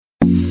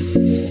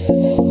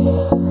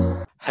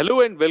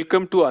Hello and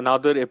welcome to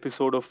another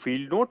episode of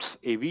Field Notes,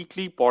 a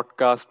weekly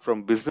podcast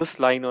from Business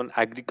Line on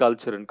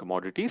agriculture and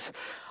commodities.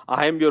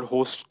 I am your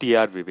host,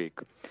 TR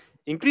Vivek.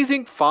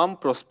 Increasing farm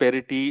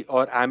prosperity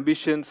or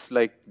ambitions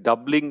like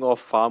doubling of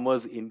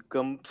farmers'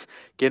 incomes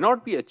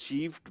cannot be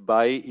achieved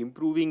by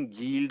improving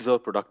yields or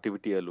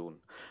productivity alone.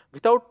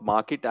 Without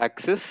market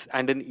access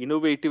and an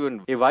innovative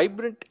and a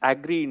vibrant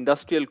agri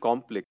industrial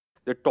complex,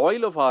 the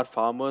toil of our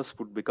farmers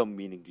would become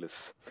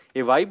meaningless.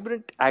 A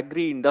vibrant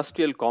agri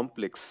industrial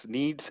complex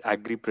needs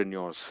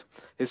agripreneurs.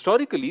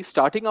 Historically,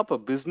 starting up a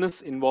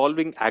business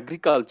involving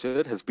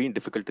agriculture has been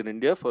difficult in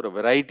India for a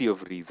variety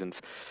of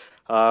reasons.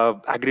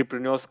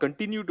 Agripreneurs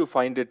continue to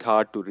find it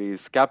hard to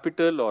raise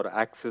capital or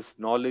access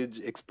knowledge,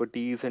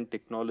 expertise, and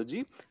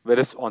technology,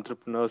 whereas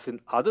entrepreneurs in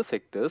other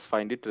sectors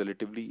find it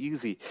relatively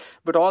easy.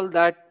 But all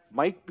that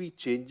might be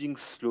changing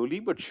slowly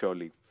but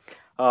surely.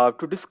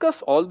 To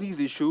discuss all these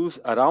issues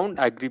around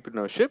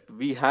agripreneurship,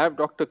 we have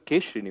Dr.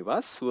 K.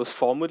 Srinivas, who was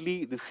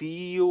formerly the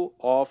CEO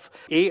of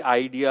A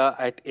Idea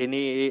at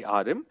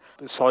NAARM.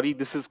 Sorry,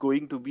 this is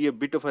going to be a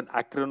bit of an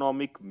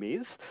acronomic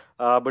maze,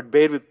 but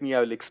bear with me,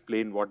 I will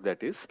explain what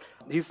that is.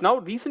 He's now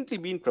recently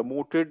been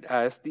promoted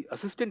as the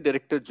Assistant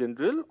Director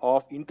General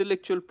of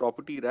Intellectual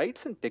Property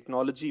Rights and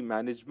Technology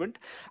Management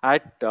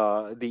at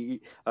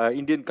the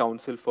Indian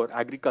Council for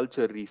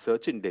Agriculture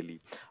Research in Delhi.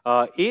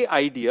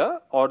 A-IDEA,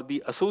 or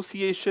the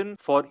Association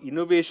for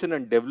Innovation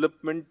and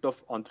Development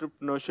of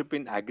Entrepreneurship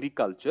in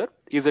Agriculture,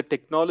 is a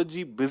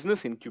technology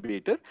business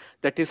incubator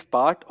that is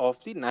part of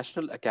the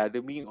National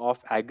Academy of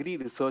Agri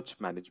Research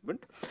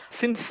Management.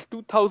 Since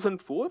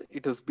 2004,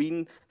 it has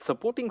been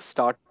supporting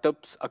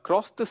startups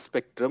across the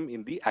spectrum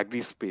in the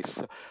agri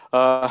space.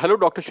 Hello,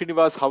 Dr.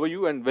 Srinivas. How are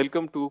you? And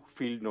welcome to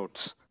Field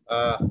Notes.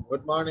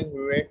 Good morning,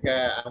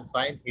 Vivek. I'm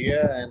fine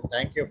here, and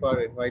thank you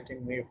for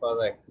inviting me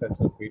for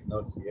agricultural feed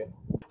notes here.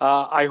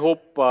 I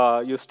hope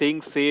you're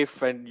staying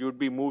safe and you'd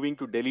be moving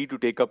to Delhi to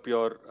take up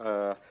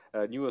your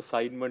new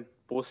assignment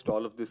post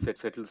all of this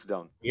settles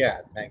down.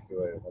 Yeah, thank you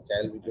very much.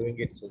 I'll be doing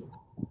it soon.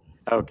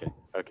 Okay,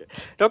 okay.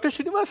 Dr.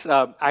 Srinivas,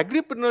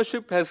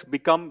 agripreneurship has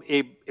become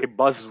a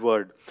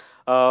buzzword.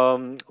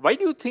 Why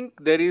do you think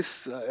there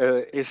is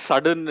a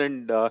sudden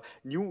and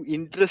new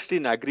interest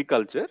in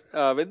agriculture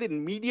when the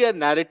media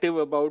narrative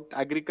about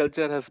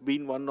agriculture has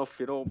been one of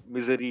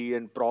misery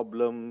and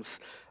problems?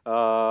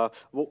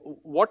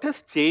 What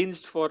has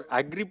changed for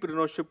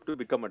agripreneurship to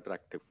become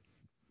attractive?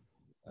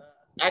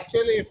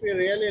 Actually, if we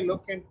really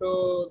look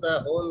into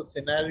the whole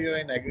scenario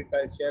in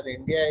agriculture,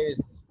 India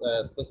is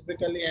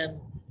specifically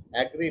an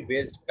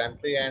agri-based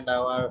country, and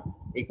our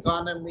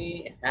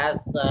economy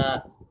has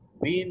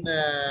been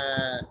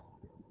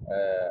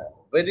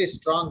very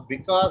strong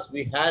because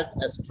we had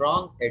a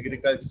strong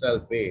agricultural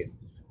base.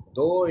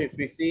 Though, if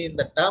we see in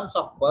the terms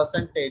of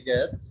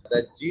percentages,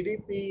 the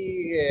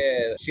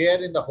GDP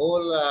share in the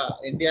whole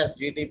India's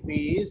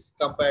GDP is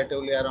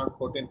comparatively around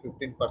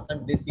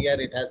 14-15%. This year,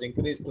 it has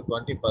increased to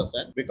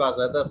 20% because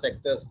other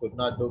sectors could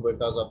not do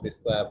because of this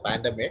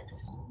pandemic.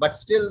 But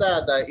still,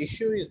 the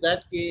issue is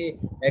that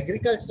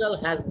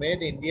agricultural has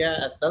made India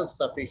a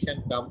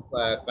self-sufficient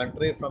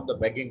country from the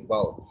begging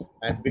bowl.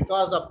 And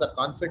because of the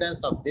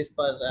confidence of this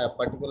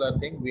particular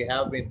thing, we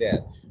have been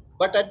there.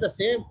 But at the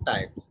same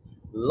time,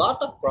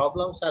 lot of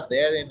problems are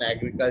there in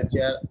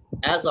agriculture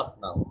as of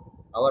now.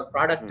 Our Hmm.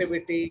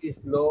 productivity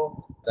is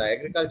low. The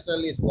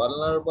agricultural is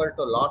vulnerable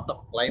to a lot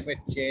of climate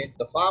change.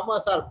 The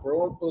farmers are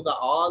prone to the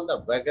all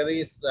the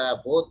vagaries,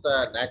 both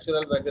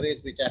natural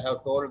vagaries, which I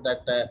have told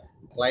that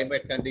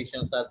climate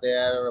conditions are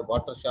there,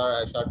 water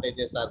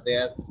shortages are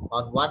there.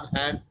 On one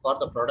hand, for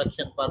the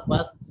production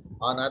purpose.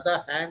 On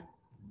other hand,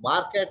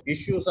 market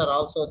issues are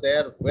also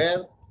there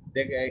where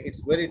it's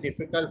very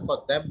difficult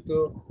for them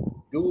to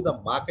do the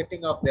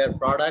marketing of their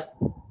product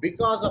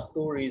because of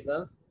two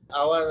reasons.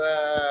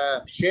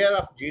 Our share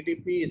of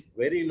GDP is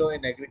very low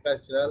in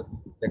agricultural.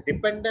 The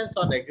dependence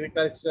on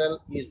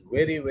agricultural is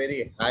very,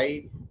 very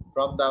high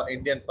from the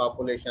Indian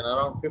population.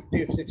 Around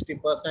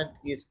 50-60%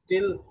 is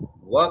still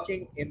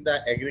working in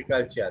the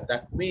agriculture.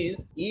 That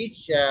means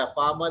each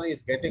farmer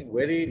is getting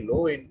very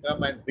low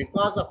income, and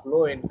because of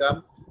low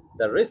income,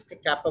 the risk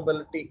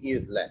capability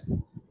is less.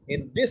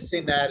 In this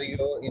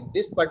scenario, in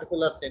this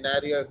particular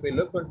scenario, if we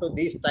look into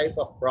these type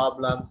of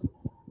problems,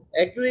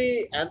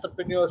 agri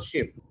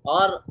entrepreneurship,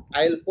 or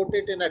I'll put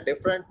it in a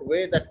different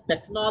way, that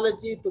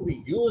technology to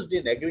be used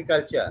in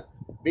agriculture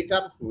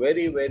becomes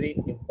very,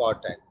 very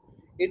important.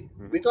 It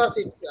Hmm. because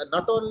it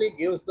not only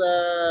gives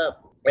the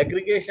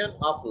aggregation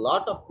of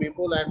lot of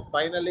people and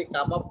finally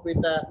come up with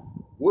a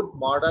good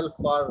model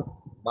for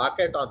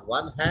market on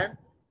one hand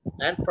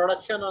and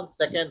production on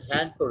second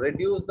hand to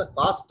reduce the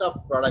cost of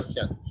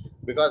production,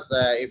 because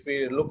if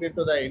we look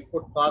into the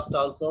input cost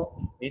also,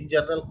 in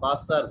general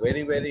costs are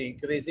very, very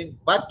increasing,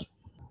 but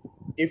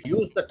if you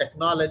use the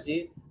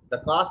technology, the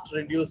cost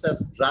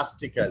reduces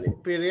drastically.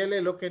 If we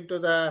really look into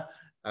the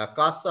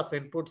costs of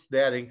inputs,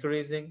 they are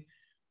increasing.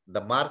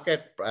 The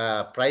market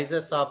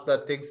prices of the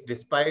things,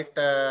 despite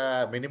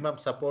minimum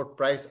support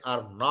price,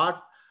 are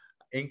not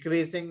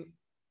increasing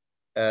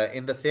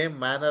in the same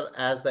manner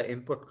as the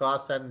input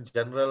costs and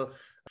general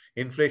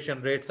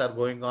inflation rates are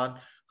going on.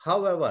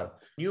 However,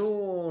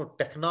 new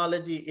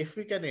technology, if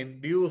we can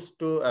induce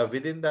to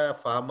within the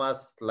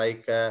farmers,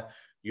 like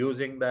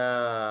using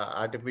the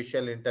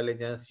artificial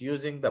intelligence,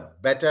 using the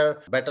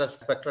better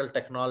spectral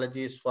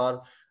technologies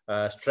for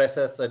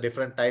stresses,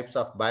 different types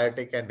of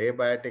biotic and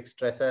abiotic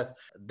stresses,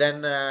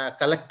 then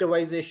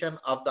collectivization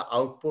of the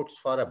outputs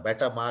for a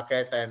better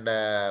market and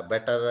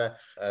better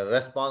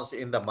response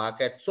in the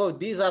market. So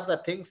these are the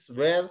things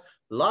where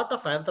lot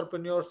of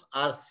entrepreneurs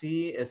are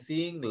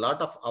seeing lot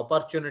of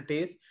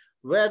opportunities,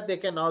 where they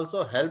can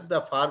also help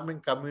the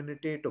farming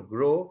community to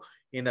grow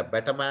in a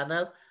better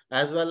manner,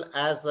 as well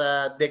as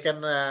they can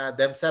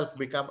themselves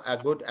become a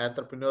good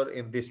entrepreneur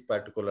in this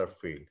particular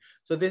field.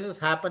 So this is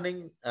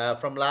happening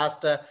from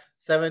last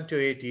 7 to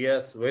 8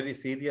 years. Very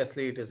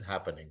seriously it is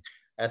happening,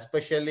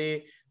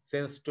 especially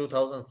since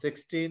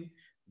 2016.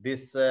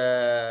 This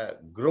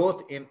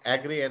growth in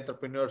agri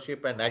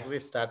entrepreneurship and agri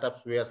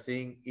startups we are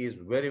seeing is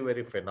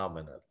very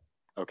phenomenal.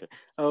 Okay.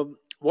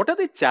 What are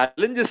the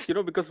challenges?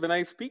 Because when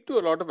I speak to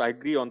a lot of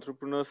agri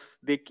entrepreneurs,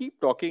 they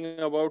keep talking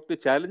about the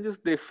challenges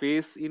they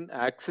face in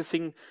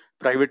accessing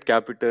private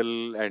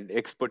capital and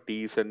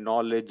expertise and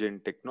knowledge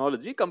and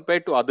technology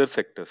compared to other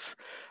sectors.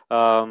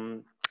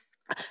 Um,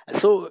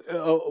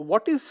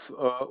 what is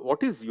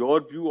your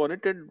view on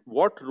it, and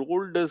what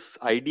role does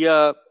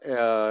idea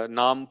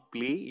NAM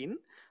play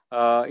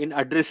in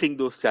addressing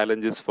those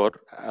challenges for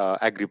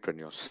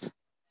agripreneurs?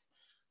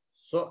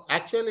 So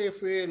actually,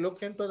 if we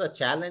look into the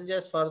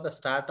challenges for the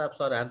startups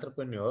or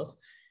entrepreneurs,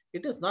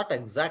 it is not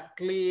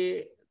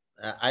exactly,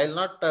 I'll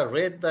not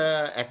rate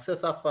the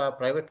access of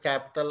private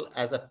capital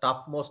as a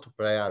topmost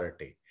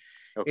priority.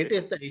 It Okay.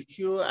 is the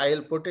issue,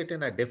 I'll put it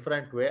in a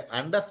different way,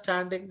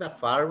 understanding the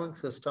farming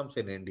systems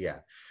in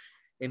India.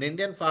 In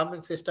Indian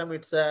farming system,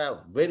 it's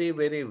a very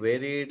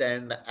varied,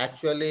 and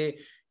actually,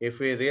 if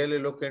we really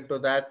look into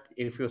that,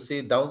 if you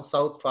see down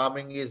south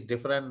farming is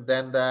different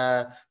than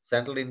the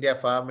central India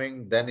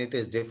farming, then it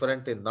is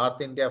different in North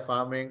India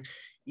farming.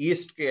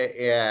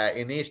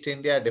 In East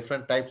India,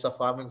 different types of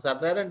farmings are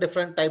there, and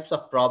different types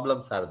of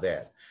problems are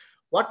there.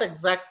 What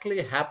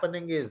exactly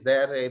happening is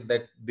there in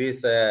that this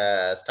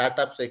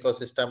startups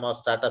ecosystem or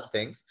startup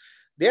things,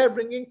 they are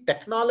bringing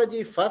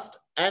technology first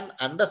and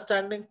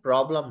understanding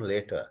problem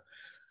later.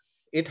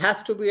 It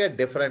has to be a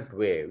different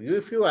way.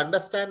 If you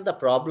understand the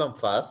problem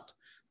first,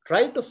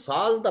 try to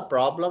solve the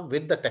problem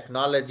with the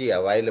technology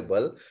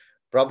available.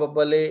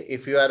 Probably,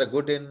 if you are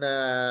good in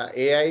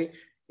AI,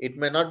 it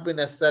may not be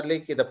necessarily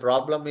the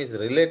problem is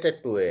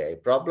related to AI.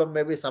 Problem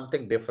may be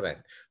something different.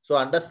 So,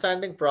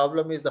 understanding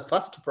problem is the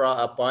first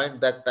point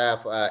that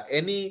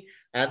any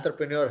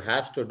entrepreneur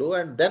has to do,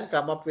 and then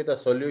come up with a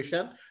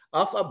solution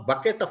of a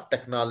bucket of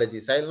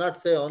technologies. I will not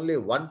say only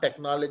one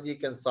technology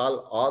can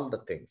solve all the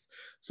things.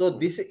 So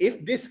this,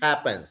 if this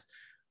happens,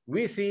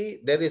 we see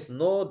there is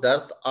no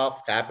dearth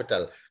of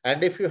capital.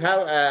 And if you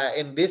have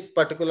in this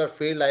particular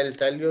field, I'll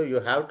tell you, you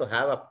have to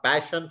have a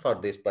passion for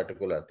this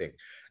particular thing.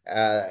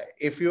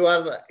 If you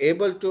are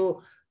able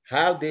to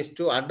have this,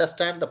 to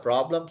understand the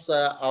problems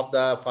of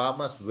the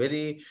farmers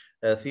very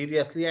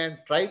seriously and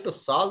try to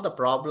solve the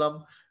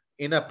problem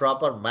in a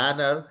proper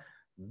manner,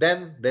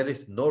 then there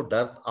is no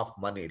dearth of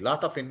money.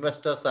 Lot of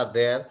investors are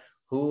there,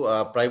 who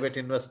private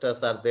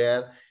investors are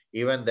there.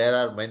 Even there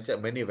are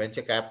many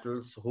venture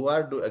capitals who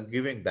are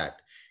giving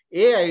that.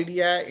 A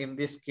idea in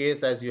this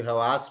case, as you have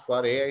asked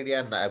for, A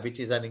idea, which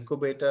is an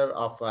incubator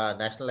of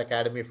National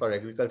Academy for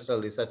Agricultural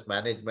Research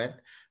Management,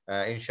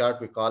 in short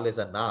we call as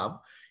a NAM,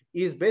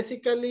 is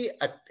basically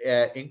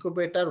a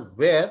incubator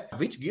where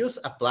which gives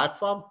a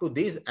platform to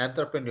these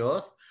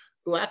entrepreneurs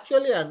to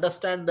actually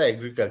understand the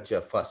agriculture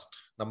first,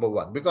 number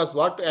one. Because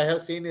what I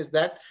have seen is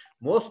that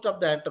most of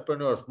the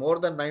entrepreneurs, more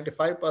than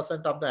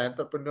 95% of the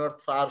entrepreneurs,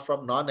 are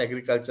from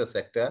non-agriculture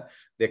sector.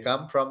 They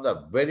come from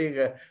the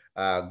very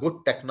good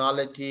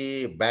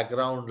technology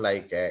background,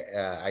 like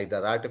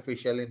either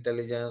artificial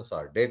intelligence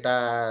or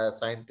data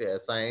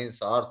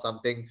science or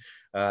something,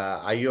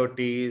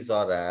 IoTs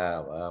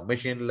or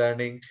machine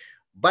learning.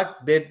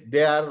 But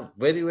they are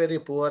very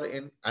poor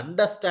in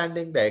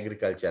understanding the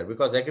agriculture,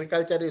 because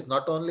agriculture is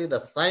not only the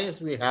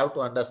science we have to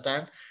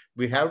understand,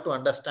 we have to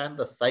understand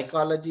the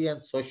psychology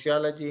and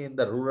sociology in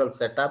the rural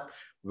setup,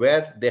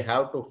 where they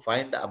have to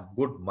find a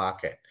good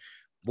market,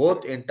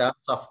 both Correct. in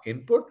terms of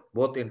input,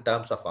 both in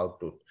terms of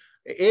output.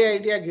 A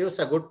idea gives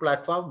a good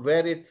platform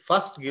where it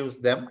first gives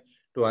them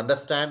to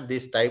understand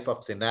these type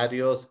of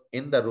scenarios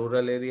in the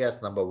rural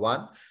areas, number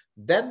one.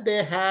 Then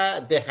they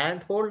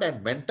handhold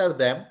and mentor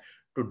them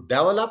to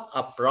develop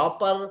a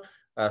proper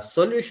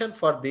solution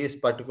for this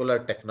particular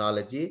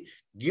technology,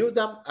 give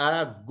them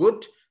a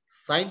good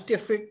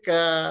scientific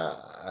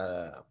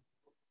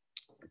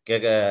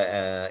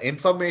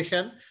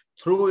information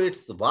through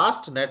its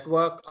vast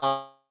network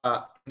of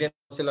Indian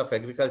Council of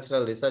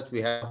Agricultural Research.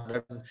 We have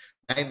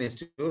 109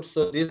 institutes.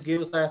 So this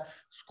gives a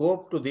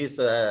scope to these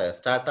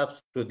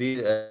startups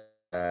to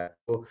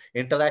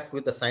interact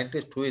with the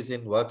scientist who is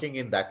in working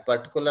in that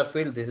particular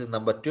field. This is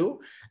number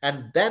two.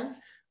 And then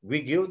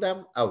we give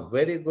them a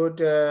very good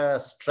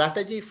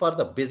strategy for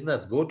the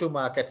business, go to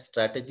market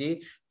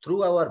strategy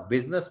through our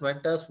business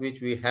mentors,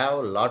 which we have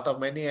a lot of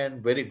many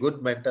and very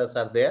good mentors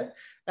are there.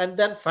 And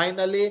then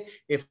finally,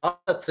 if all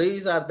the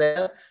threes are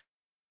there,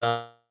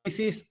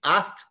 VCs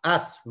ask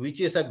us which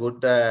is a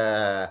good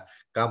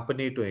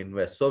company to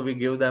invest. So we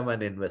give them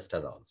an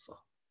investor also.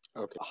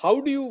 Okay. How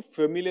do you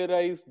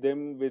familiarize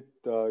them with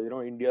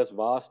India's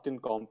vast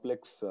and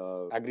complex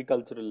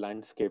agricultural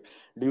landscape?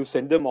 Do you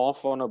send them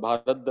off on a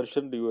Bharat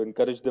Darshan? Do you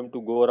encourage them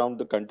to go around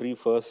the country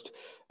first,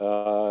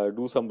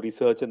 do some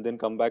research, and then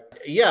come back?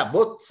 Yeah,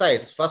 both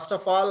sides. First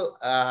of all,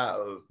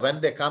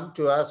 when they come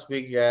to us,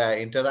 we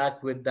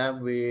interact with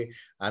them, we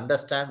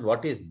understand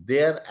what is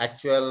their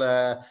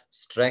actual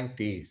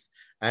strength is.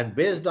 And Mm,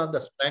 based on the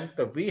strength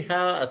we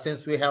have,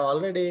 since we have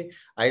already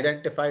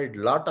identified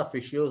lot of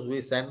issues, we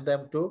send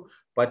them to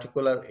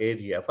particular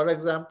area. For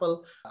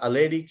example, a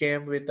lady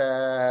came with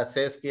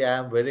says ki I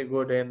am very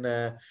good in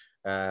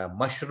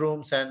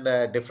mushrooms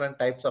and different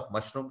types of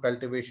mushroom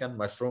cultivation,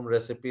 mushroom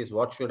recipes.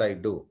 What should I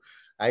do?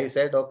 I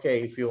said,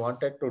 okay, if you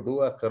wanted to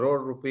do a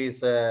crore rupees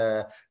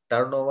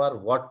turnover,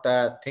 what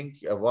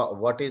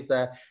is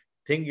the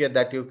thing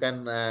that you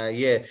can,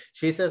 yeah.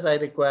 She says, I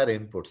require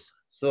inputs.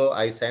 So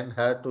I send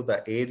her to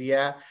the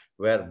area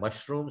where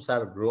mushrooms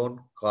are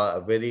grown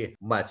very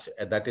much.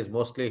 That is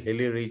mostly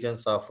hilly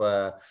regions of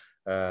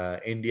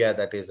India,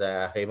 that is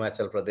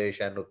Himachal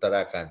Pradesh and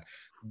Uttarakhand.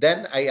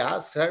 Then I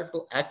asked her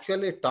to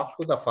actually talk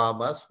to the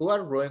farmers who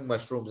are growing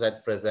mushrooms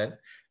at present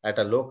at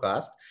a low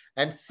cost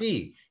and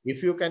see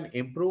if you can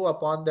improve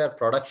upon their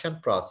production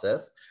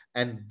process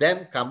and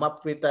then come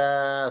up with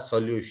a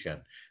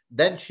solution.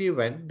 Then she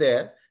went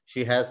there.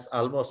 She has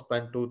almost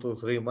spent 2 to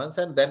 3 months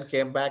and then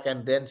came back,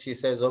 and then she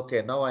says,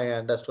 okay, now I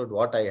understood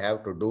what I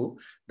have to do.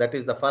 That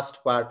is the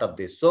first part of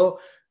this. So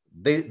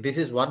this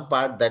is one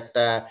part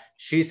that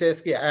she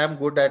says I am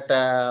good at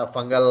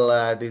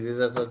fungal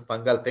diseases and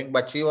fungal thing,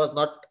 but she was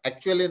not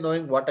actually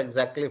knowing what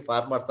exactly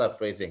farmers are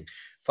facing.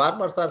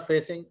 Farmers are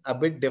facing a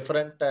bit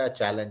different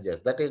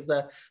challenges. That is,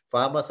 the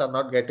farmers are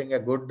not getting a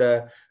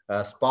good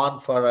spawn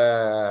for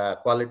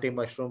quality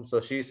mushrooms. So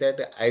she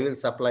said, I will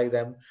supply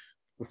them.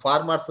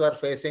 Farmers were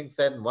facing,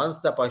 said once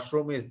the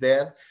mushroom is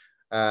there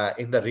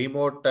in the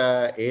remote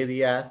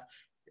areas,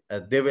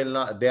 they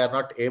are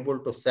not able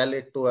to sell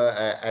it to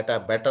at a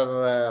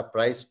better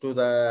price to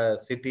the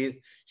cities.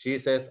 She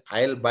says,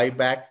 I'll buy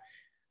back.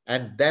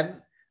 And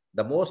then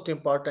the most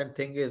important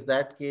thing is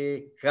that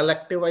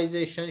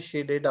collectivization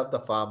she did of the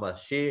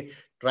farmers. She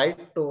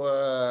tried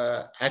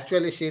to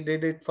actually she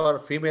did it for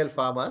female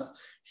farmers.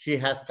 She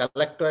has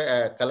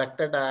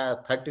collected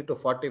 30 to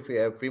 40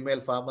 female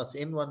farmers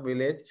in one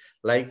village.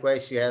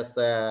 Likewise, she has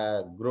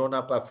grown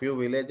up a few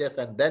villages,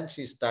 and then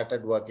she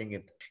started working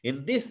it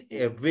in this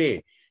mm,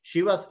 way.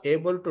 She was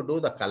able to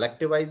do the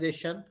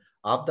collectivization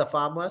of the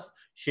farmers.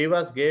 She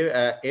was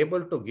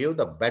able to give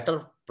the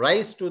better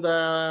price to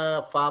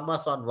the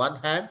farmers on one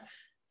hand,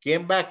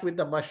 came back with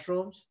the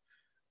mushrooms,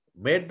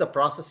 made the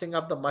processing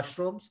of the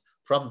mushrooms.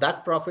 From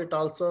that profit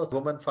also,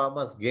 women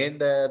farmers gained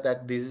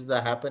that this is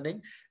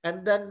happening.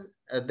 And then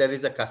there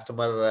is a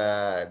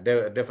customer,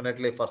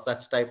 definitely for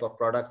such type of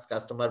products,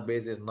 customer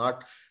base is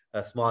not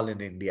small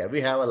in India.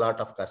 We have a lot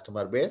of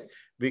customer base.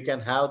 We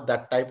can have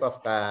that type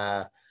of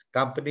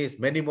companies,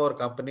 many more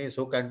companies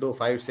who can do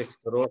 5 6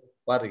 crore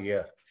per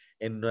year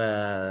in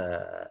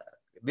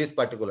this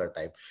particular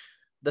type.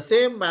 The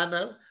same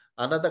manner,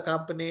 another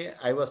company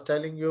I was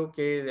telling you,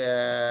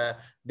 okay,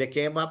 they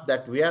came up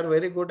that we are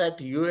very good at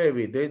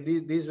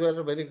UAV. These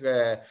were very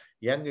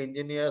young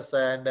engineers,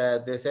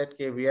 and they said,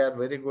 okay, we are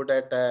very good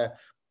at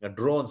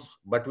drones,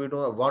 but we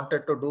don't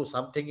wanted to do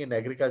something in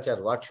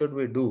agriculture. What should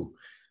we do?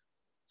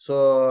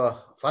 So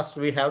first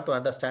we have to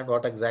understand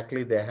what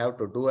exactly they have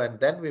to do, and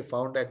then we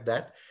found out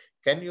that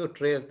can you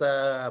trace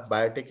the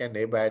biotic and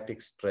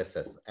abiotic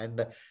stresses?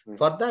 And mm,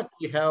 for that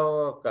we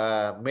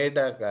have made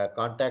a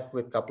contact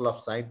with couple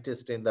of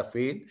scientists in the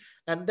field,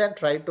 and then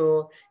try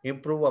to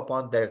improve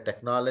upon their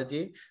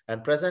technology.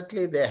 And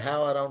presently they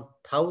have around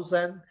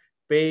 1,000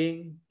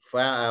 paying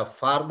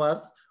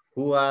farmers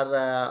who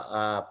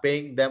are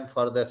paying them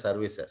for their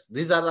services.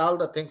 These are all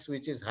the things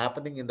which is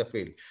happening in the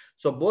field.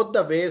 So both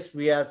the ways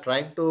we are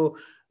trying to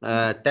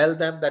tell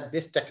them that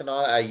this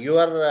technology,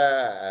 your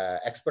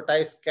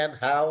expertise can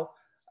have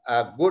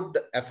a good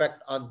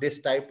effect on this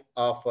type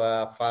of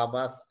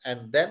farmers,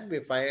 and then we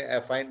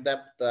find them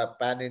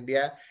pan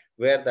India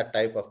where that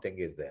type of thing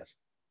is there.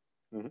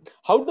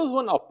 How does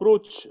one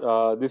approach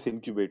this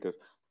incubator?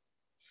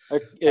 Uh,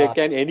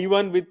 Can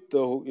anyone with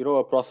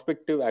a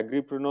prospective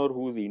agripreneur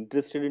who is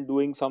interested in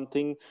doing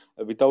something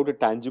without a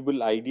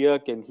tangible idea,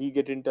 can he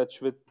get in touch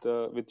with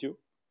you?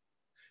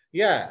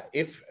 yeah,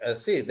 if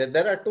see,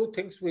 there are two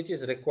things which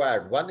is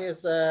required. One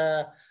is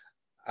a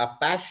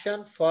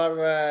passion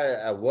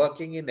for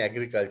working in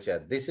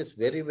agriculture. This is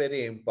very,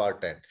 very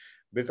important.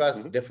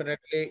 because Mhm.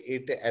 definitely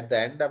it at the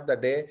end of the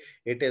day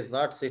it is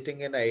not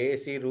sitting in a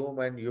AC room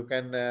and you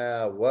can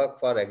work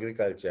for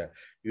agriculture.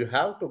 You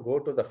have to go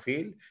to the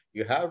field,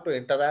 you have to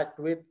interact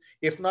with,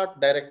 if not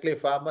directly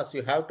farmers,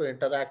 you have to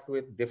interact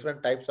with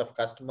different types of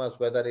customers,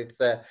 whether it's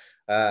a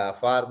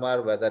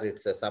farmer, whether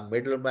it's some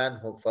middleman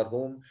for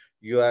whom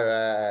you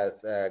are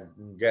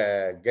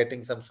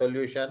getting some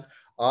solution,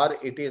 or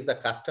it is the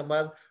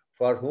customer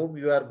for whom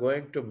you are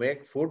going to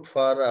make food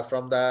for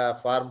from the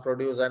farm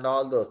produce and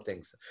all those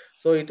things.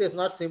 So it is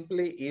not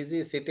simply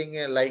easy sitting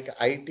like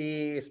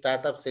IT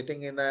startup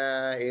sitting in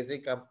a AC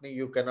company.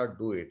 You cannot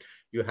do it.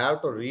 You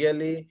have to Mhm.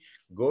 really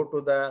go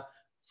to the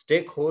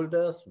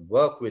stakeholders,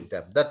 work with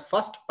them. That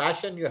first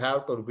passion you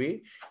have to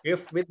be.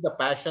 If with the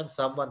passion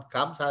someone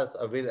comes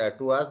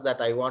to us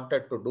that I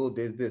wanted to do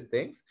these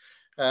things,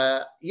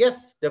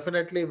 yes,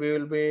 definitely we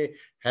will be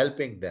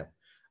helping them.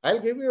 I'll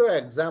give you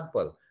an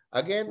example.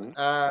 Again,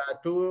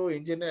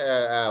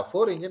 Mhm.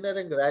 four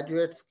engineering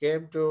graduates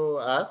came to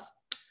us.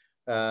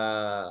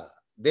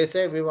 They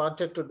say we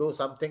wanted to do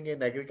something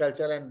in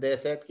agriculture, and they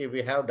said "Ki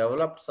we have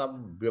developed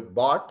some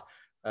bot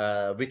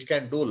which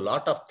can do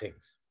lot of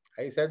things."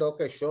 I said,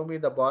 okay, show me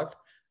the bot.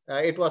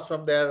 It was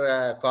from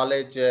their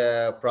college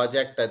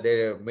project.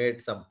 They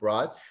made some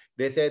project.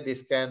 They said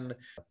this can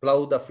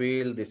plow the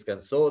field, this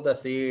can sow the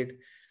seed.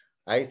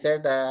 I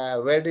said,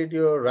 where did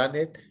you run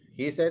it?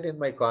 He said, in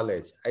my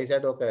college. I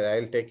said, okay,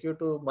 I'll take you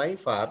to my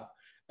farm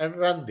and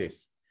run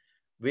this.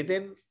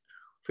 Within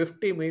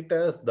 50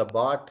 meters, the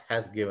bot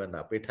has given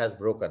up. It has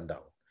broken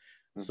down.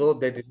 Mhm. So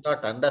they did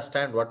not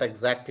understand what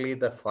exactly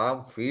the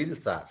farm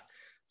fields are.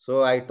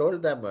 So I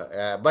told them,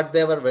 but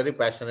they were very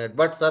passionate.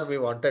 But sir, we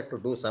wanted to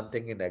do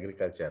something in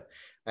agriculture.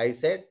 I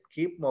said,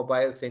 keep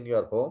mobiles in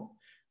your home,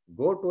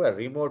 go to a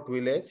remote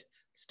village,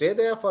 stay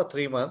there for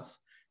 3 months,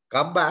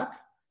 come back,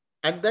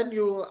 and then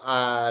you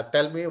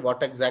tell me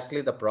what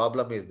exactly the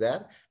problem is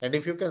there. And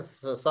if you can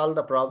solve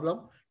the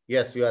problem,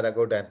 yes, you are a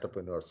good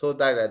entrepreneur. So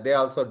that they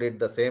also did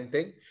the same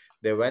thing.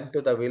 They went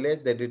to the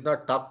village. They did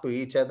not talk to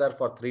each other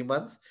for 3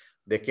 months.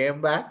 They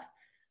came back.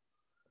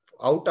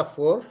 Out of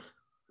four,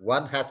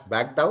 one has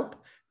backed out.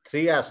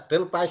 Three are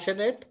still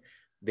passionate.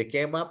 They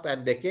came up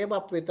and they came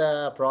up with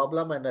a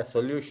problem and a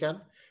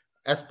solution.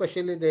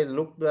 Especially they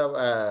looked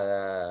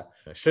the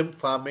shrimp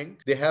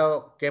farming. They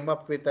have came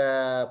up with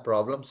a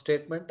problem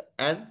statement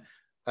and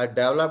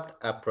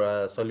developed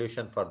a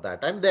solution for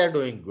that, and they are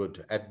doing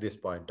good at this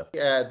point of.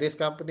 This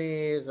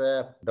company is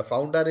the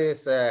founder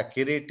is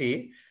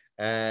Kiriti,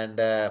 and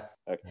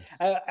Okay.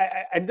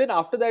 And then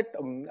after that,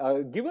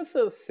 give us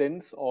a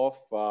sense of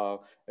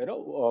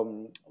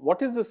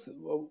what is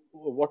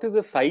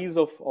the size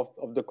of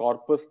the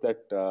corpus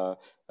that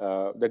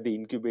the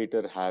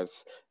incubator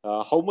has?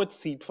 How much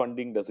seed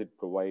funding does it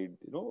provide?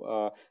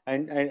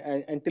 And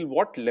until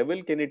what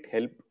level can it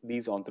help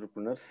these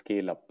entrepreneurs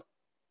scale up?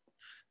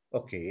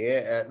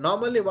 Okay.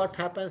 Normally, what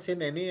happens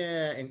in any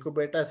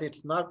incubators,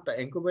 it's not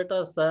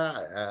incubators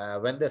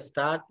when they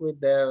start with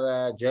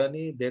their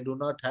journey, they do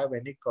not have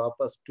any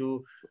corpus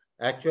to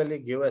actually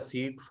give a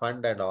seed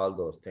fund and all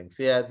those things.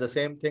 Yeah, the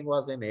same thing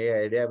was in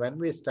A idea. When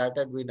we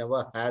started, we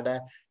never had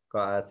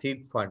a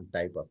seed fund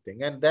type of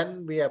thing. And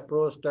then we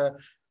approached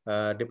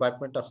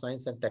Department of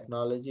Science and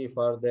Technology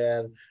for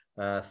their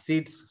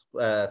seed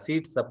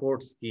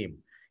support scheme,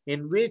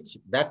 in which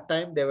that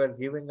time they were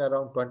giving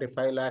around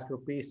 25 lakh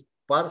rupees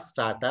per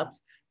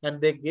startups, and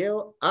they gave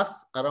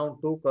us around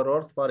 2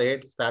 crores for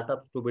 8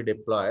 startups to be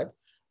deployed.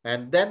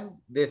 And then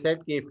they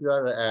said, if you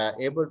are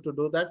able to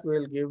do that, we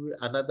will give you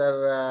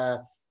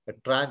another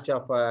tranche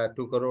of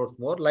 2 crores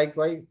more.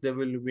 Likewise, they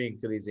will be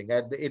increasing.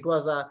 And it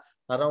was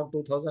around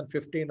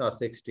 2015 or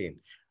 16.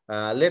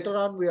 Later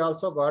on, we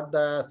also got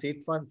the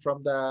seed fund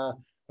from the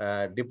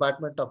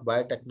Department of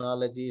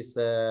Biotechnology's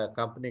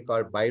company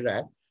called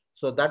BIRAC.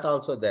 So that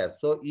also there.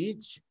 So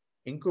each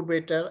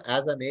incubator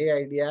as an A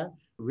idea,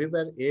 we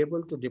were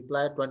able to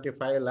deploy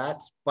 25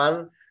 lakhs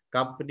per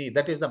company.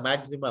 That is the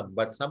maximum.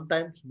 But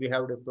sometimes we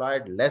have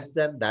deployed less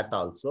than that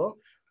also,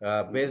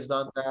 Mhm. based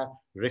on the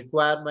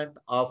requirement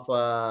of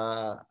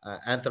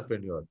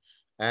entrepreneur.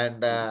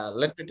 And Mhm.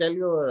 let me tell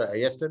you,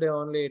 yesterday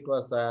only it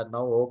was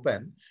now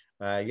open.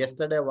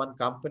 Yesterday, one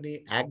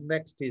company,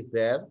 Agnext, is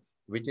there,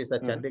 which is a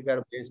Mhm.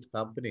 Chandigarh-based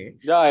company.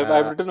 Yeah, I've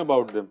Uh, written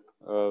about them.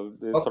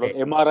 The sort of okay,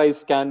 MRI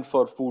scan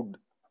for food.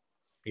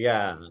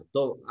 yeah.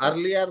 So Yeah.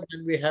 earlier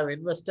when we have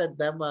invested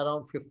them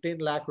around 15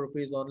 lakh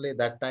rupees only,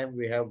 that time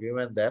we have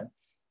given them,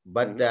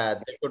 but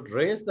Mhm. they could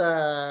raise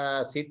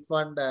the seed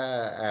fund,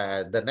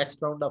 the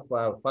next round of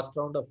first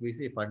round of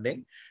VC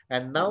funding,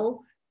 and Mhm.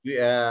 now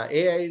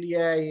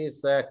AIDEA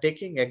is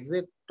taking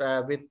exit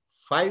with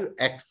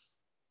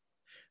 5x.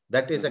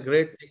 That is a Mhm.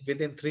 great thing.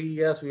 Within 3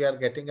 years, we are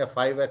getting a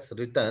 5x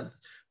return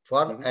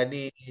for Mhm.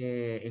 any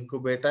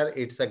incubator.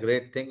 It's a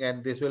great thing,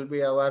 and this will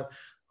be our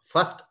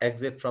first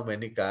exit from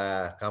any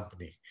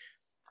company.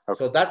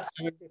 So Okay. that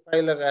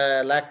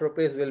 75 lakh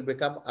rupees will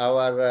become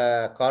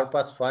our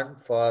corpus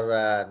fund for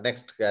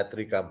next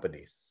three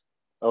companies.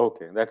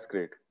 Okay, that's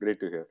great. Great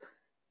to hear.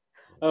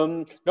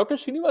 Dr.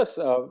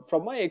 Srinivas,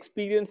 from my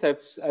experience,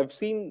 I've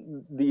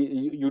seen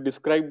you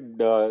described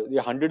the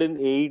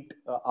 108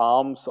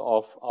 arms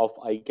of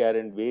ICAR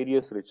and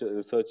various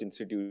research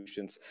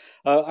institutions.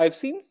 I've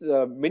seen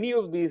many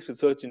of these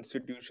research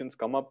institutions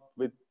come up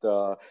with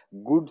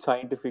good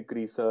scientific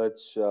research,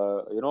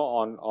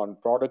 on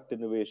product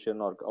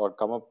innovation, or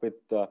come up with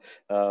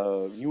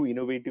new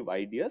innovative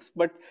ideas.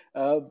 But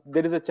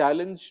there is a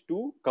challenge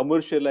to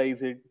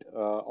commercialize it,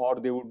 or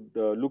they would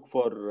look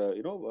for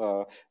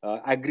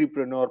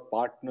agripreneur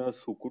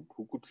partners who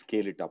could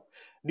scale it up.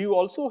 Do you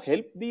also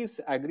help these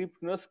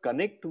agripreneurs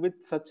connect with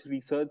such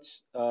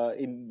research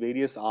in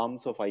various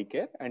arms of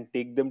iCare and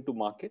take them to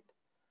market?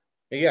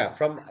 Yeah,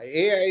 from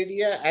A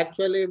idea,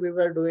 actually, we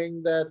were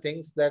doing the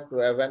things that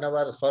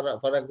whenever,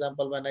 for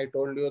example, when I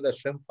told you the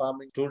shrimp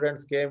farming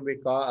students came,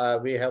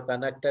 we have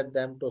connected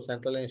them to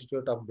Central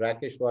Institute of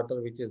Brackish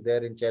Water, which is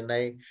there in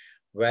Chennai.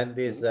 When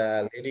this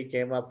Hmm. lady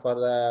came up for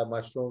the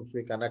mushrooms,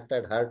 we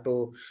connected her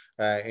to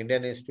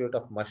Indian Institute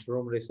of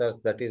Mushroom Research,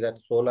 that is at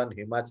Solan,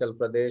 Himachal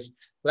Pradesh.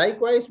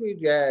 Likewise, we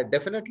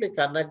definitely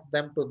connect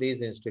them to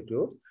these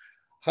institutes.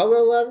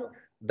 However,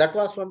 that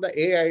was from the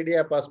A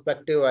idea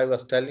perspective I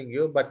was telling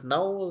you. But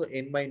now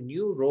in my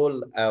new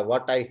role,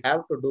 what I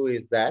have to do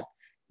is that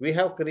we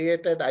have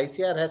created,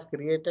 ICR has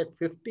created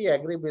 50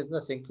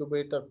 agribusiness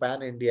incubator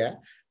pan India.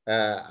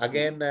 Hmm.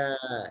 Again,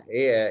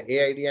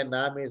 A idea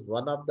NAM is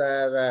one of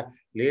the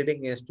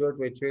leading institute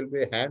which will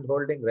be hand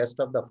holding rest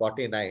of the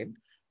 49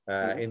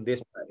 Hmm. in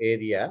this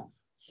area.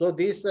 So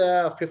these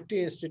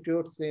 50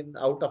 institutes in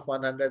out of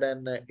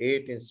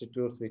 108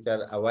 institutes which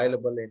are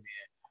available in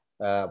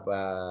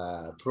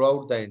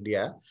throughout the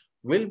India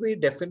will be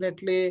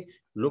definitely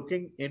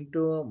looking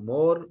into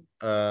more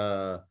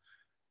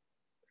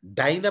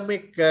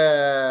dynamic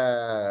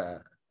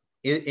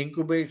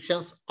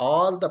incubations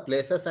all the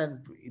places,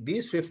 and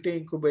these 50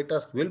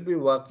 incubators will be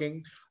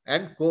working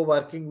and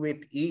co-working with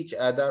each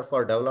other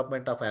for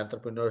development of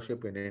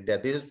entrepreneurship in India.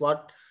 This is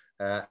what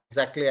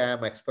exactly I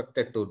am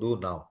expected to do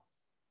now.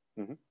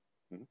 Hmm.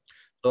 Hmm.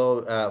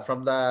 So,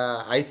 from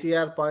the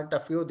ICR point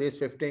of view, these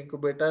 50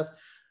 incubators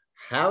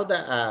have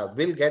the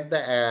will get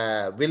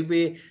the will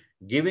be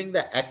giving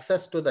the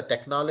access to the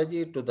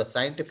technology, to the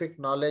scientific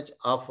knowledge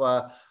of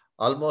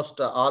almost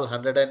all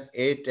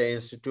 108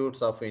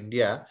 institutes of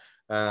India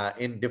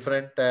in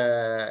different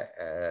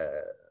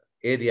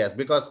areas,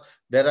 because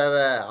there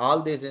are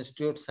all these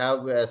institutes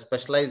have a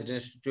specialized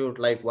institute,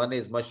 like one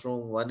is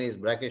mushroom, one is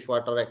brackish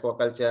water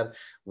aquaculture,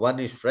 one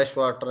is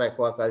freshwater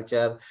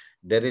aquaculture.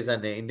 There is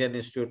an Indian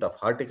Institute of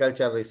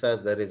Horticulture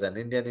Research. There is an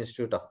Indian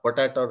Institute of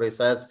Potato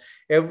Research. Hmm.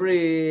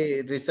 Every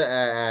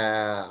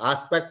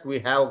aspect we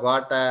have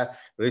got a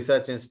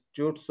research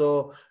institute.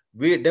 So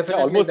we Yeah,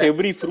 definitely almost the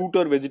every fruit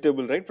or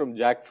vegetable, right? From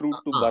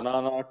jackfruit to uh,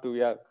 banana to,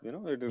 yeah,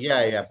 it is.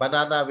 yeah, yeah,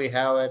 banana we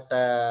have at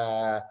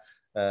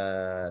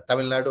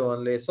Tamil Nadu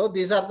only. So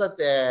these are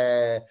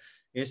the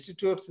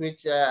institutes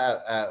which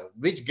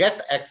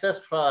get access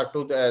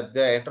to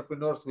the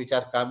entrepreneurs which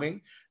are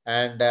coming,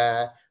 and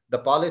the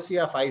policy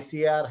of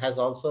ICR has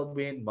also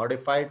been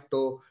modified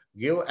to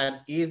give an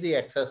easy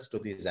access to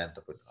these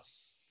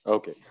entrepreneurs.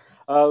 Okay.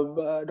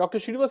 Dr.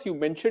 Srinivas, you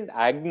mentioned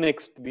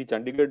AgNext, the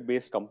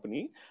Chandigarh-based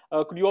company.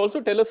 Could you also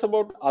tell us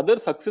about other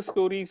success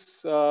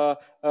stories?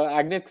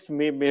 AgNext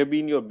may have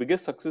been your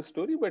biggest success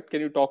story, but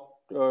can you talk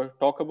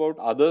about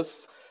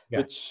others Yeah.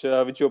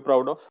 which you're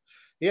proud of?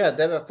 Yeah,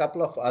 there are a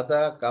couple of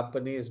other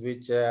companies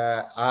which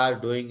are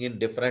doing in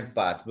different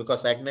parts,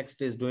 because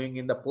Agnext is doing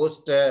in the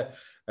post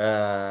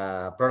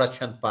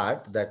production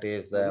part. That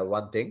is Hmm.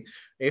 one thing.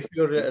 If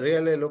you Hmm.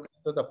 really look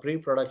into the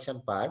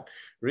pre-production part,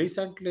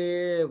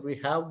 recently we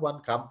have one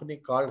company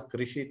called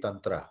Krishi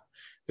Tantra.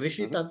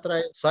 Krishi Hmm. Tantra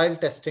is soil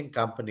testing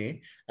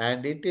company,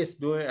 and it is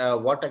doing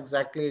what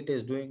exactly it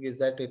is doing is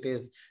that it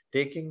is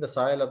taking the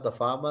soil of the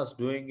farmers,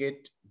 doing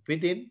it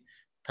within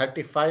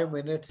 35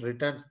 minutes,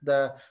 returns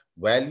the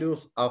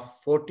values of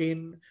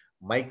 14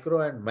 micro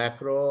and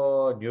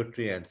macro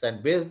nutrients,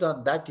 and based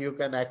on that you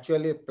can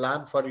actually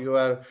plan for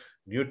your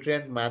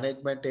nutrient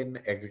management in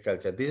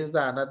agriculture. This is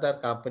the another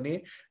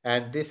company,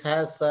 and this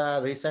has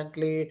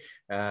recently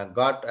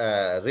got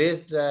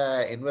raised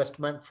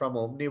investment from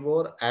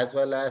Omnivore as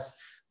well as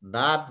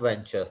NAB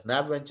Ventures.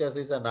 NAB Ventures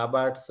is a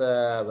NABARD's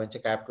venture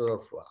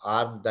capital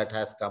arm that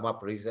has came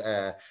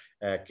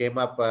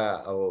up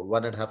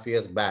 1.5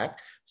 years back.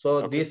 So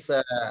Okay.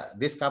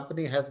 this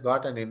company has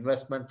got an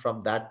investment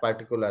from that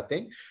particular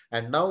thing,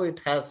 and now it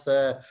has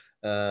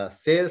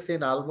sales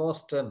in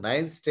almost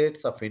 9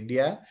 states of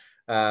India.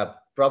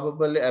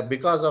 Probably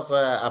because of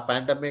a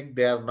pandemic,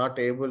 they are not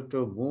able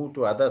to move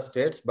to other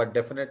states, but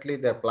definitely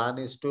their plan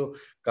is to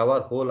cover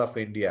whole of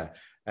India.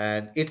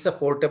 And it's a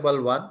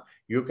portable one.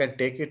 You can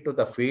take it to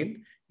the field.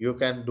 You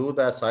can do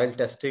the soil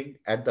testing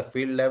at the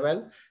field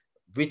level,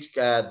 which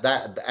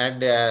that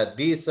and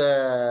these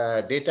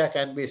data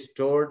can be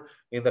stored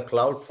in the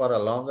cloud for a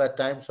longer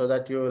time, so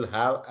that you will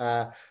have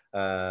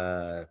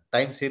a,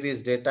 time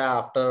series data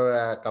after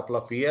a couple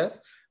of years,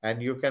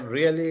 and you can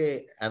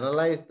really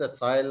analyze the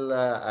soil.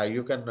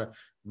 You can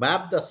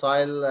map the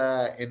soil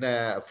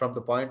from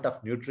the point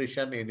of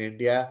nutrition in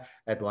India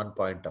at one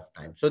point of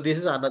time. So this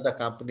is another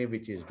company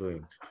which is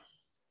doing.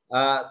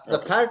 The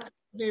Okay. third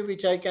company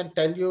which I can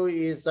tell you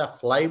is a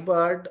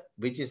Flybird,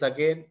 which is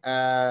again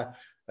a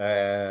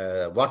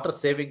water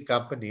saving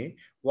company.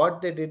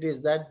 What they did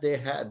is that they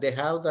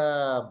have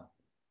the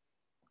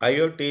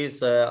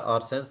IoTs or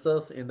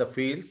sensors in the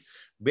fields.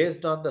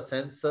 Based on the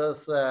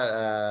sensors,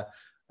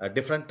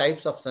 different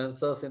types of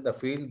sensors in the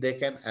field, they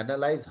can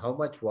analyze how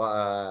much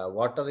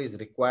water is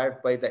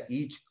required by the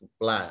each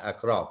plant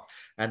crop,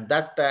 and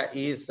that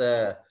is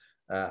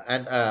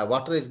and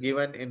water is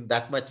given in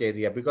that much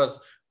area, because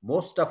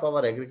most of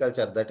our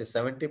agriculture, that is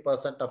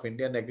 70% of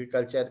Indian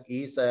agriculture,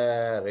 is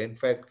a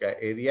rain-fed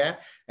area,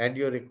 and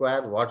you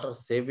require water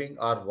saving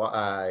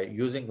or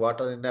using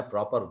water in a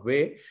proper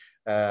way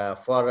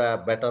for a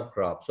better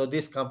crop. So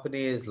this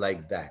company is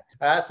like that.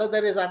 So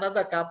there is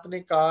another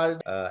company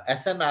called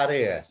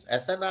SNRAS.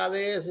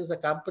 SNRAS is a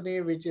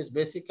company which is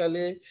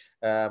basically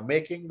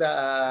making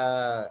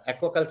the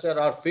aquaculture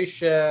or fish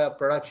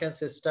production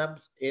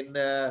systems in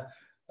a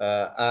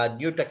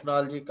new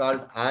technology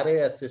called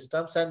RAS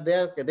systems, and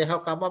they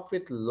have come up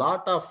with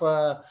lot of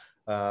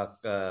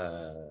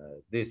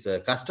these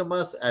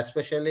customers,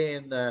 especially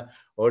in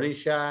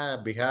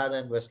Odisha, Bihar,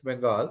 and West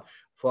Bengal,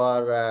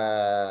 for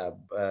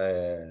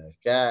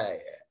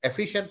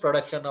efficient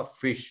production of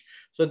fish.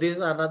 So this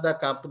is another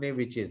company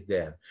which is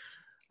there.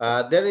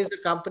 There is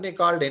a company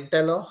called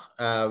Intello,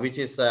 which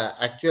is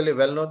actually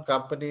well-known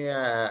company,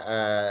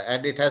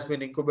 and it has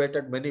been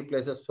incubated many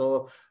places.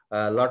 So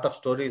a lot of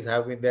stories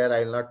have been there.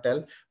 I'll not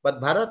tell.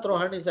 But Bharat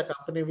Rohan is a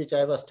company which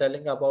I was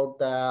telling about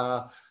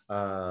the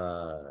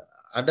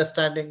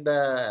understanding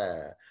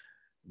the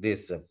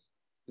this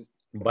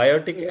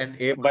biotic and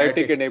Biotic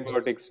abiotic and stress.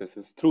 abiotic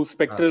stresses through Uh,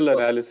 spectral so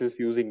analysis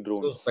using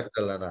through drones.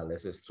 spectral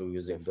analysis through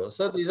using Yes. those.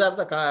 So these are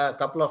the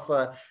couple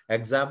of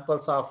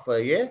examples of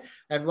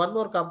and one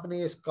more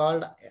company is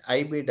called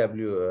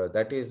IBW.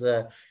 That is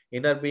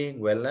Inner Being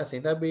Wellness.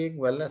 Inner Being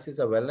Wellness is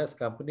a wellness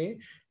company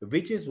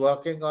which is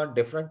working on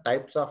different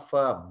types of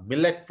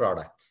millet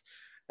products.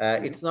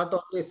 Mhm. It's not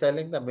only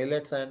selling the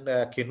millets and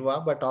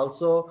quinoa, but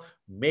also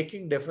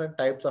making different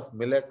types of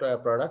millet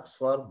products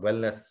for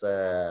wellness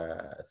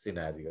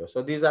scenario.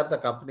 So these are the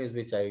companies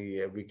which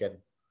I we can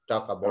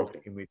talk about Okay.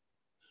 immediately.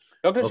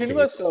 Dr. Okay.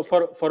 Srinivas,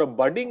 for a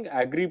budding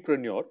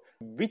agripreneur,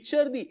 which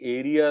are the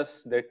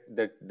areas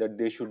that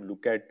they should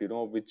look at?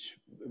 Which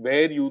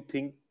where you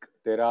think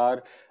there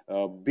are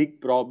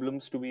big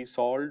problems to be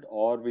solved,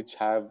 or which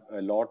have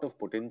a lot of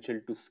potential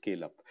to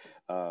scale up.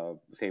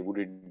 Say, would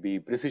it be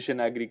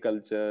precision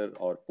agriculture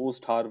or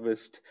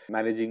post-harvest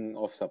managing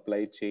of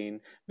supply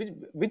chain?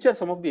 Which are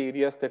some of the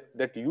areas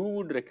that you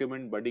would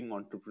recommend budding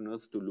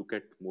entrepreneurs to look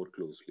at more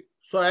closely?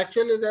 So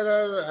actually, there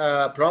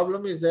are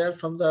problem is there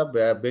from the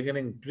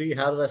beginning,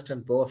 pre-harvest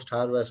and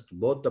post-harvest.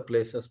 Both the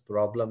places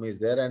problem is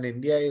there, and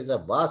India is a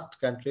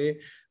vast country.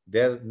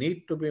 There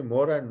need to be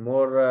more and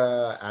more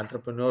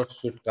entrepreneurs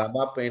should come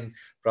up in.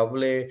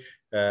 Probably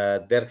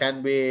there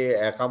can be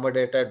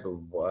accommodated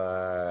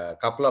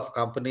couple of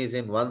companies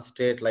in one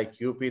state like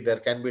UP.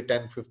 There can be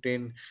 10,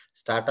 15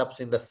 startups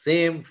in the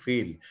same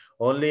field.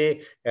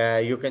 Only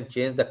you can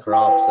change the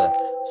crops.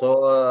 So,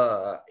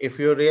 if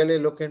you really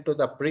look into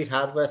the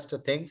pre-harvest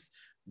things,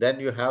 then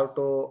you have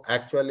to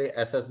actually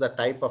assess the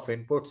type of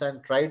inputs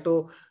and try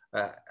to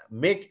uh,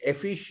 make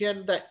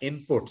efficient the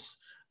inputs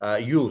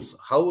use.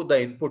 How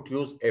the input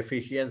use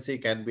efficiency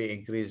can be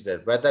increased,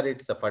 whether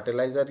it's a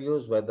fertilizer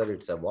use, whether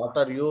it's a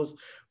water use,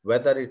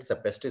 whether it's a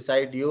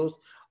pesticide use,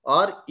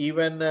 or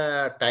even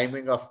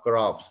timing of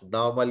crops.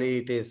 Normally,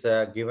 it is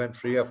given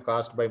free of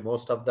cost by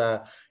most of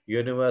the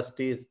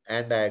universities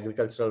and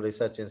agricultural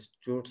research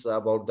institutes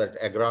about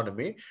that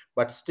agronomy.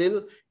 But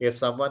still, if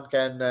someone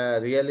can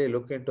really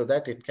look into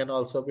that, it can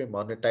also be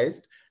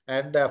monetized,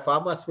 and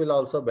farmers will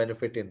also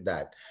benefit in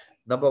that.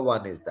 Number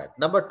one is that.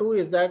 Number two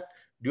is that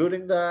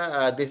during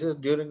the this is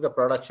during the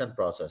production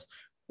process.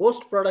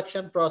 Post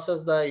production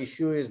process, the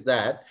issue is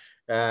that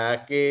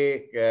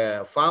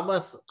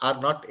farmers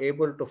are not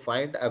able to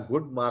find a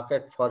good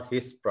market for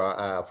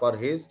for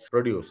his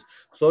produce.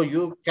 So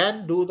you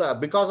can do the,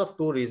 because of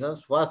two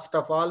reasons. First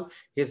of all,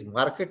 his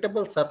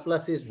marketable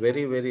surplus is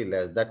very, very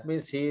less. That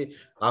means he,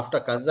 after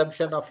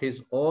consumption of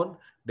his own,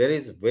 there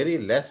is very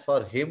less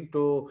for him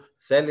to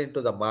sell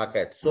into the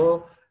market.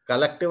 So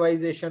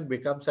collectivization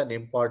becomes an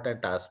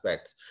important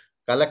aspect.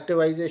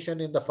 Collectivization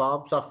in the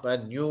forms of a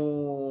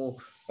new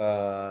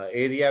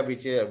area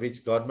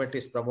which government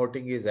is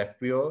promoting is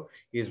FPO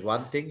is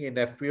one thing. In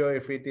FPO,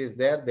 if it is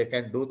there, they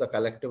can do the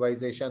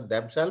collectivization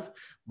themselves.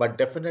 But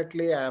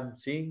definitely, I am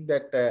seeing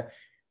that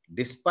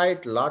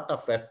despite lot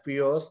of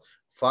FPOs,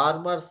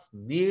 farmers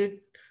need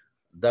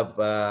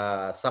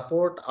the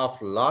support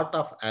of lot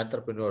of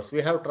entrepreneurs.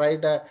 We have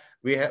tried,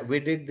 we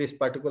did this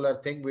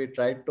particular thing. We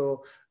tried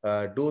to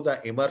do the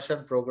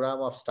immersion program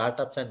of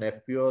startups and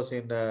FPOs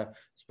in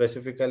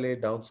specifically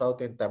down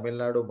south in Tamil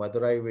Nadu,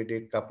 Madurai. We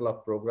did couple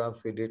of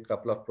programs. We did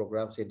couple of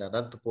programs in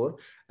Anantapur,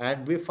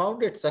 and we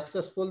found it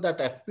successful that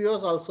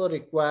FPOs also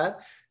require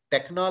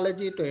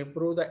technology to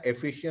improve the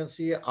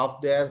efficiency of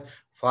their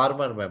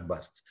farmer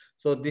members.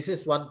 So this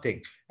is one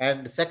thing.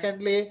 And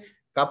secondly,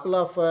 couple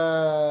of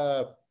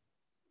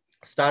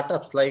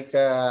startups like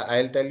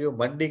I'll tell you,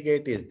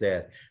 Mandigate is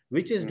there,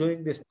 which is Mm,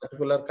 doing this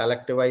particular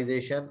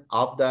collectivization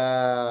of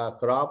the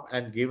crop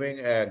and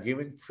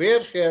giving fair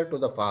share to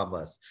the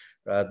farmers.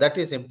 That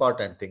is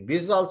important thing.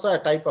 This is also a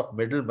type of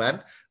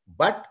middleman,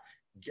 but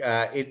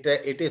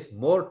it is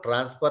more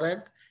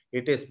transparent.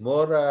 It is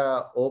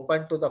more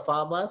open to the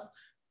farmers.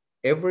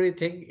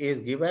 Everything is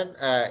given.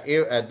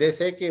 They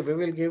say, "Okay, we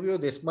will give you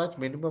this much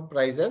minimum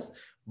prices,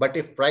 but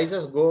if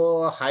prices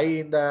go high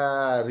in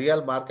the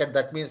real market,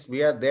 that means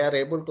they are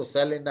able to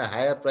sell in the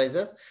higher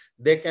prices.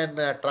 They can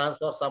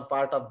transfer some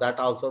part of that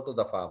also to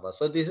the farmer."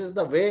 So this is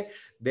the way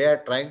they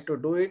are trying to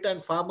do it,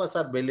 and farmers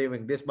are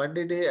believing this.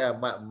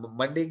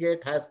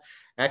 Mandigate has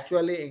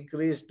actually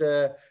increased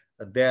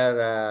their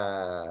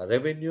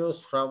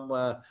revenues from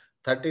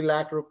 30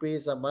 lakh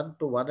rupees a month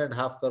to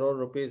 1.5 crore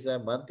rupees a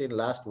month in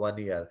last 1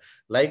 year.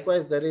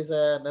 Likewise, there is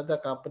another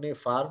company,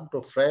 Farm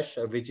to Fresh,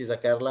 which is a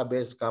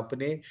Kerala-based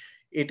company.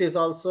 It is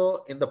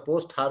also in the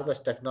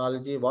post-harvest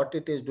technology. What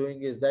it is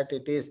doing is that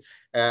it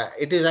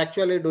is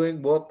actually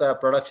doing both the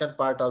production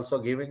part, also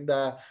giving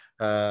the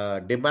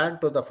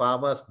demand to the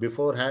farmers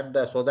beforehand,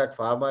 so that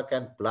farmer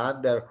can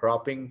plan their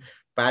cropping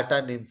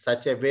pattern in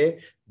such a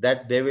way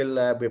that they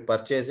will be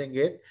purchasing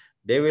it.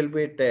 They will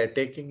be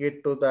taking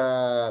it to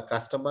the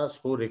customers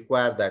who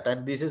require that,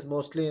 and this is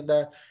mostly in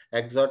the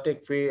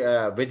exotic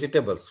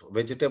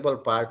vegetable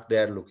part they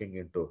are looking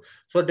into.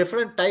 So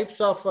different types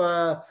of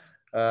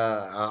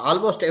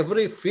almost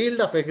every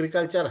field of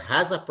agriculture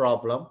has a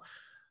problem.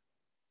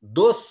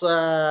 Those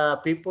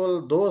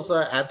people, those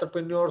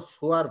entrepreneurs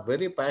who are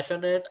very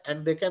passionate,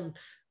 and they can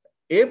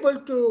able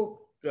to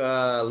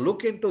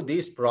look into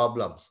these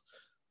problems,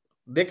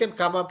 they can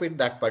come up in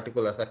that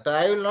particular sector.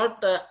 I will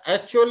not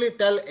actually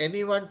tell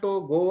anyone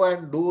to go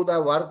and do the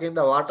work in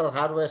the water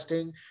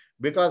harvesting,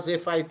 because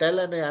if I tell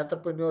an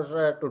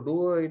entrepreneur to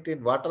do it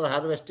in water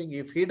harvesting,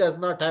 if he does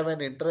not have an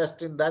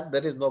interest in that,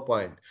 there is no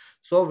point.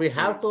 So we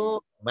have mm.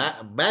 to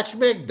match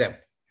make them.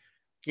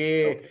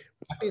 Okay, Okay.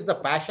 what is the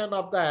passion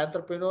of the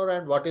entrepreneur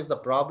and what is the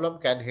problem?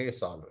 Can he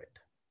solve it?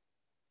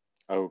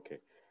 Okay.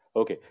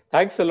 Okay.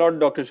 Thanks a lot,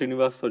 Dr.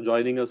 Srinivas, for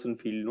joining us on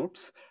Field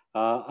Notes.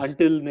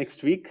 Until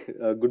next week,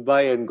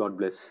 goodbye and God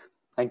bless.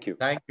 Thank you.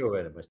 Thank you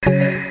very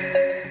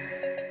much.